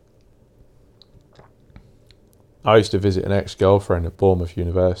 I used to visit an ex-girlfriend at Bournemouth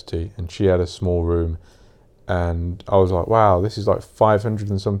University, and she had a small room, and I was like, wow, this is like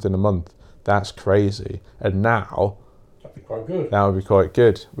 500 and something a month. That's crazy. And now that'd be quite good. That would be quite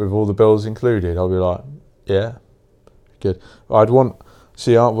good with all the bills included. I'll be like, yeah, good. What I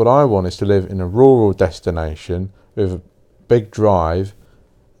want is to live in a rural destination with a big drive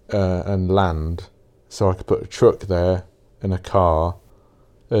and land, so I could put a truck there and a car,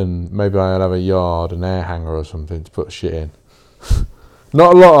 and maybe I'll have a yard, an air hanger or something to put shit in.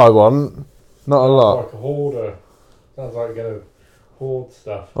 Not a lot I want. Not a lot. Like a hoarder. Sounds like you're gonna hoard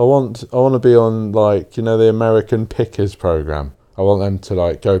stuff. I want to be on, like, you know, the American Pickers program. I want them to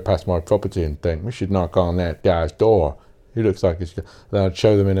like go past my property and think, we should knock on that guy's door. He looks like he's. Then I'd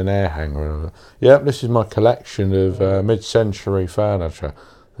show them in an air hanger. Yep, this is my collection of mid-century furniture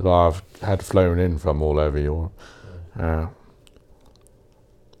that I've had flown in from all over Europe.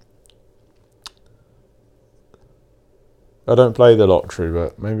 I don't play the lottery,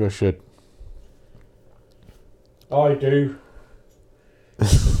 but maybe I should. I do.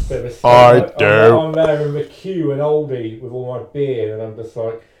 I do. I'm there in the queue in Aldi with all my beer, and I'm just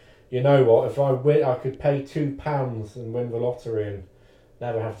like, you know what? If I win, I could pay £2 and win the lottery and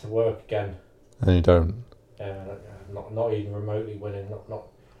never have to work again. And you don't. Not even remotely winning. Not.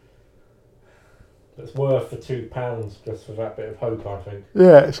 It's worth the £2 just for that bit of hope, I think.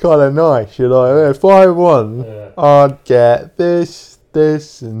 Yeah, it's kind of nice. You're like, if I won, I'd get this,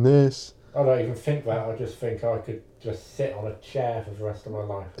 and this. I don't even think that. I just think I could just sit on a chair for the rest of my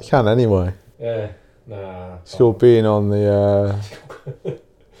life. You can anyway. Yeah. Nah. It's called being on the...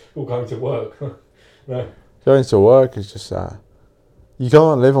 All going to work. No. Going to work is just that. You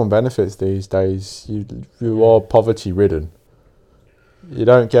can't live on benefits these days. You are poverty ridden. You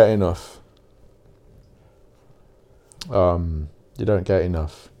don't get enough. You don't get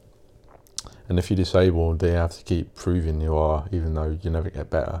enough. And if you're disabled, they have to keep proving you are, even though you never get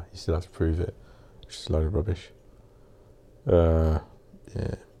better. You still have to prove it, which is a load of rubbish. Yeah.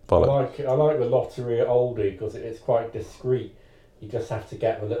 I like the lottery at Aldi because it's quite discreet. You just have to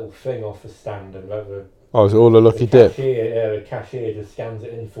get the little thing off the stand, and it's all a lucky dip. The cashier just scans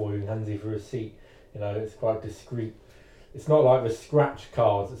it in for you and hands you the receipt. You know, it's quite discreet. It's not like the scratch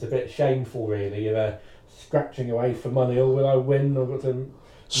cards. It's a bit shameful, really. You're there scratching away for money. Oh, will I win? I've got to.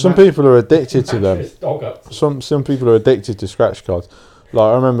 Some people are addicted to them. Some people are addicted to scratch cards.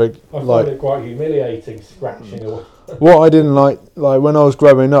 Like I remember, I find it quite humiliating scratching away. What I didn't like when I was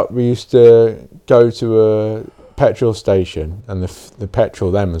growing up, we used to go to a petrol station, and the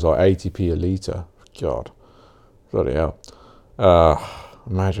petrol then was like 80p a litre. God, bloody hell!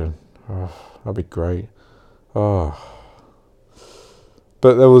 Imagine, that'd be great. But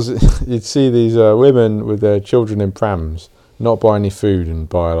there was, you'd see these women with their children in prams, not buy any food and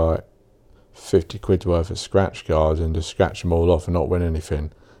buy like 50 quid worth of scratch cards and just scratch them all off and not win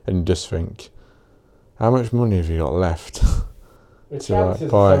anything. And you just think, how much money have you got left? The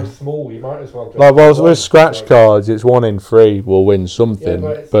chances are so small, you might as well. Like, with scratch cards, it's 1 in 3 will win something,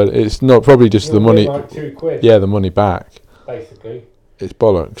 but it's not probably just the money. Like 2 quid. Yeah, the money back. Basically. It's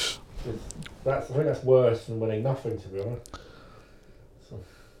bollocks. I think that's worse than winning nothing, to be honest. So.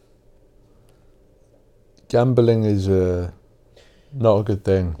 Gambling is Not a good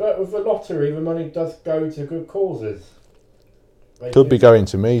thing. But with the lottery, the money does go to good causes. Could be going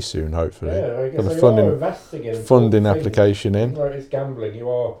to me soon, hopefully. Yeah, I guess Got the you funding, are investing in funding things. application in. Even though it's gambling, you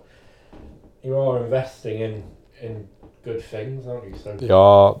are investing in good things, aren't you? So The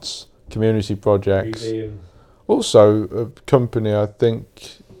arts, community projects. museums. Also, a company, I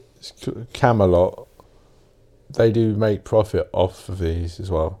think, Camelot, they do make profit off of these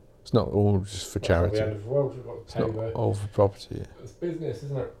as well. It's not all just for That's not charity. the end of the world. You've got It's to pay not all for property. It's business,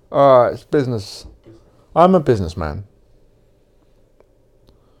 isn't it? It's business. I'm a businessman.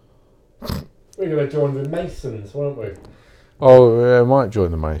 We're going to join the Masons, weren't we? Oh, yeah, I might join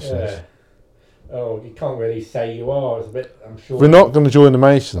the Masons. Yeah. Oh, you can't really say you are. It's a bit. I'm sure. We're not going to join the I'm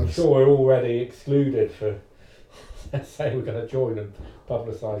Masons. sure we're already excluded for saying we're going to join and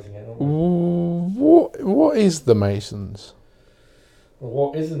publicising it. Aren't we? What is the Masons? Well,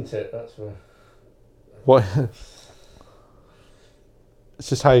 what isn't it? That's where. What? It's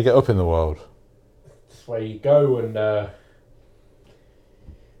just how you get up in the world. That's where you go, and I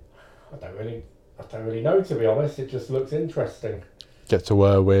don't really know, to be honest. It just looks interesting, Get to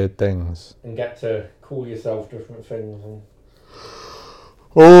wear weird things. and get to call yourself different things. And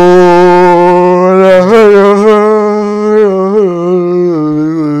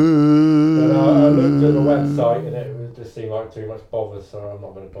But I looked at the website, and it just seemed like too much bother, so I'm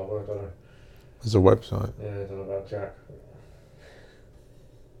not going to bother. I don't know. There's a website. Yeah, I don't know about Jack.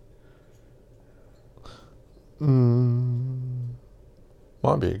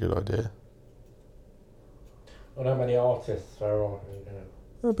 Might be a good idea. I don't know how many artists there are.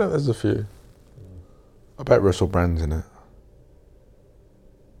 I bet there's a few. I bet Russell Brand's in it.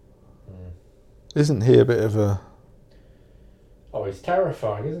 Isn't he a bit of a... Oh, he's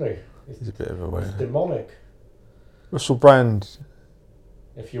terrifying, isn't he? He's a bit of a He's weird... demonic. Russell Brand...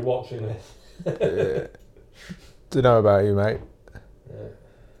 If you're watching this. Don't know about you, mate. Yeah.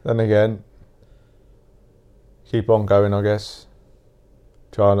 Then again, keep on going, I guess.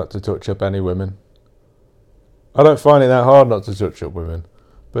 Try not to touch up any women. I don't find it that hard not to touch up women.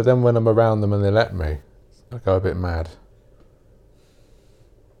 But then when I'm around them and they let me, I go a bit mad.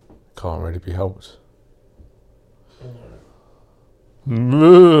 Can't really be helped.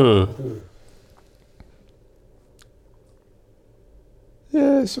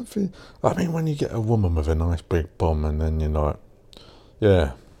 Yeah, something. I mean, when you get a woman with a nice big bum and then you're like,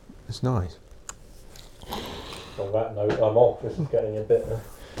 yeah, it's nice. On that note, I'm off. This is getting a bit.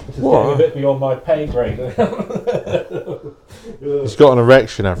 This is What? getting a bit beyond my pay grade. He's got an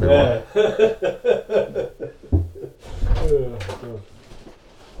erection, everyone. Yeah.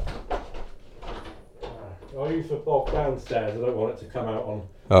 I use the block downstairs. I don't want it to come out on.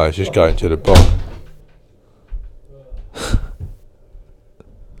 Oh, it's just going to the bottom.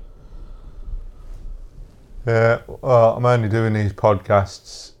 Yeah, well, I'm only doing these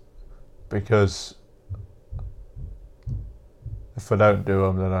podcasts because if I don't do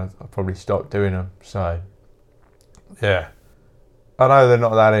them, then I'll probably stop doing them. So, yeah. I know they're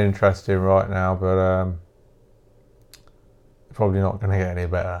not that interesting right now, but probably not going to get any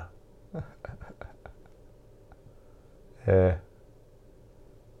better. Yeah.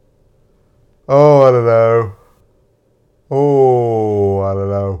 Oh, I don't know. Oh, I don't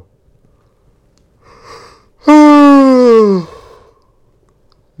know.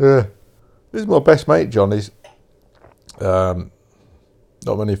 Yeah. This is my best mate, Johnny's. Not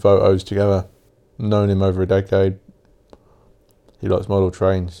many photos together. Known him over a decade. He likes model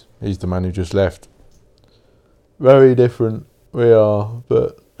trains. He's the man who just left. Very different we are,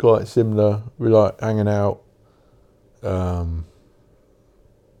 but quite similar. We like hanging out.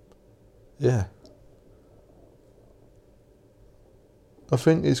 Yeah. I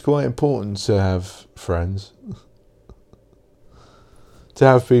think it's quite important to have friends. To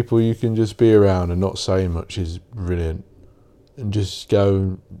have people you can just be around and not say much is brilliant. And just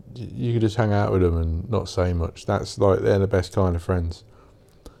go, you can just hang out with them and not say much. That's like, they're the best kind of friends.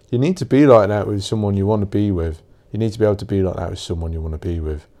 You need to be like that with someone you want to be with. You need to be able to be like that with someone you want to be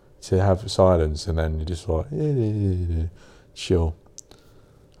with. To have silence and then you're just like, chill.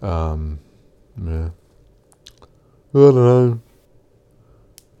 Yeah. I don't know.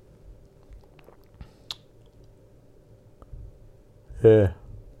 Yeah.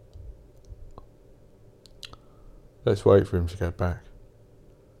 Let's wait for him to get back.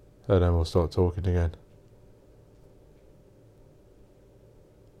 And then we'll start talking again.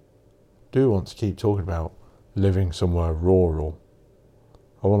 I do want to keep talking about living somewhere rural.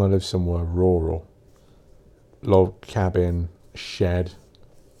 I want to live somewhere rural. Log cabin, shed,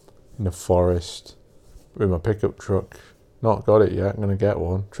 in the forest, with my pickup truck. Not got it yet, I'm going to get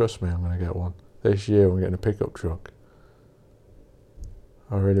one. Trust me, I'm going to get one. This year I'm getting a pickup truck.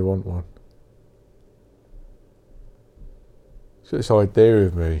 I really want one. It's got this idea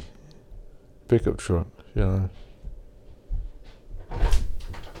of me. Pickup truck, you know.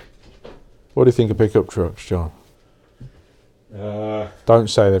 What do you think of pickup trucks, John? Don't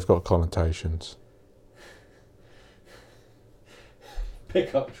say they've got connotations.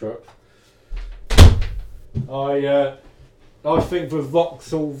 Pickup truck. I think the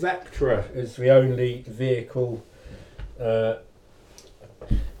Vauxhall Vectra is the only vehicle, only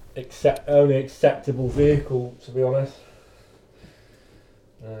acceptable vehicle, to be honest.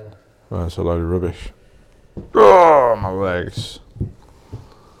 Well, that's a load of rubbish. Oh, my legs.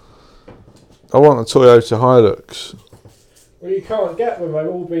 I want a Toyota Hilux. Well, you can't get them. They've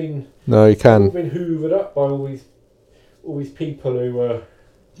all been. No, you can. All been hoovered up by all these people who.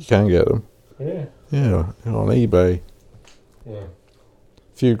 You can get them. Yeah. Yeah, on eBay. Yeah.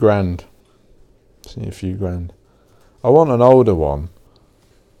 Few grand. See, a few grand. I want an older one,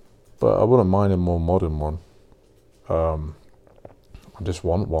 but I wouldn't mind a more modern one. I just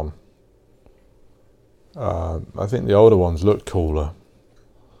want one. I think the older ones look cooler.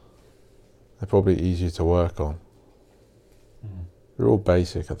 They're probably easier to work on. They're all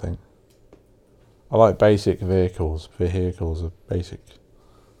basic, I think. I like basic vehicles. Vehicles are basic.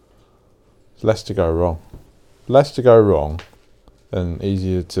 There's less to go wrong. Less to go wrong and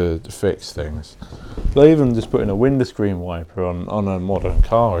easier to fix things. But even just putting a windscreen wiper on a modern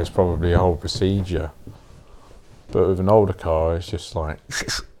car is probably a whole procedure. But with an older car, it's just like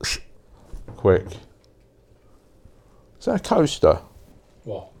quick. Is that a coaster?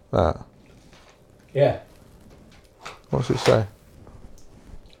 What? That. Yeah. What's it say?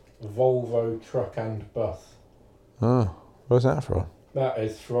 Volvo truck and bus. Oh, where's that from? That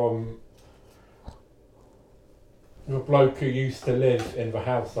is from the bloke who used to live in the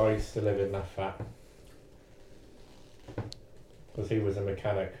house I used to live in, that fat. Because he was a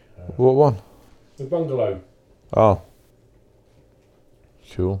mechanic. What one? The bungalow. Oh.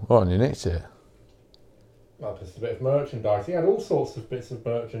 Cool. Oh, and you nicked it. Well, just a bit of merchandise. He had all sorts of bits of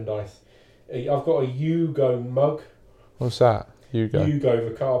merchandise. I've got a Yugo mug. What's that? Yugo. Yugo,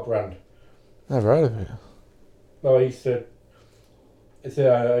 the car brand. Never heard of it. No, I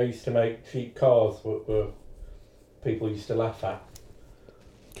used to make cheap cars where people used to laugh at.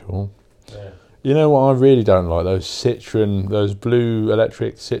 Cool. Yeah. You know what I really don't like? Those Citroen, those blue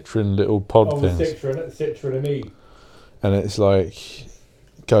electric Citroen little pod things. The Citroen and E. And it's like,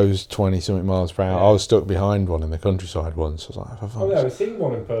 goes 20 something miles per hour. Yeah. I was stuck behind one in the countryside once. I was like, I've never seen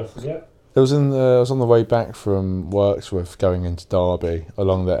one in person yet. I was on the way back from Wirksworth going into Derby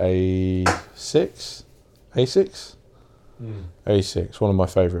along the A6? A6? A6, one of my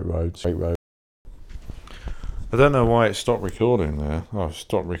favourite roads. Great road. I don't know why it stopped recording there. I've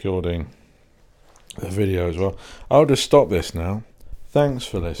stopped recording the video as well. I'll just stop this now. Thanks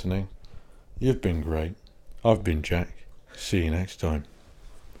for listening. You've been great. I've been Jack. See you next time.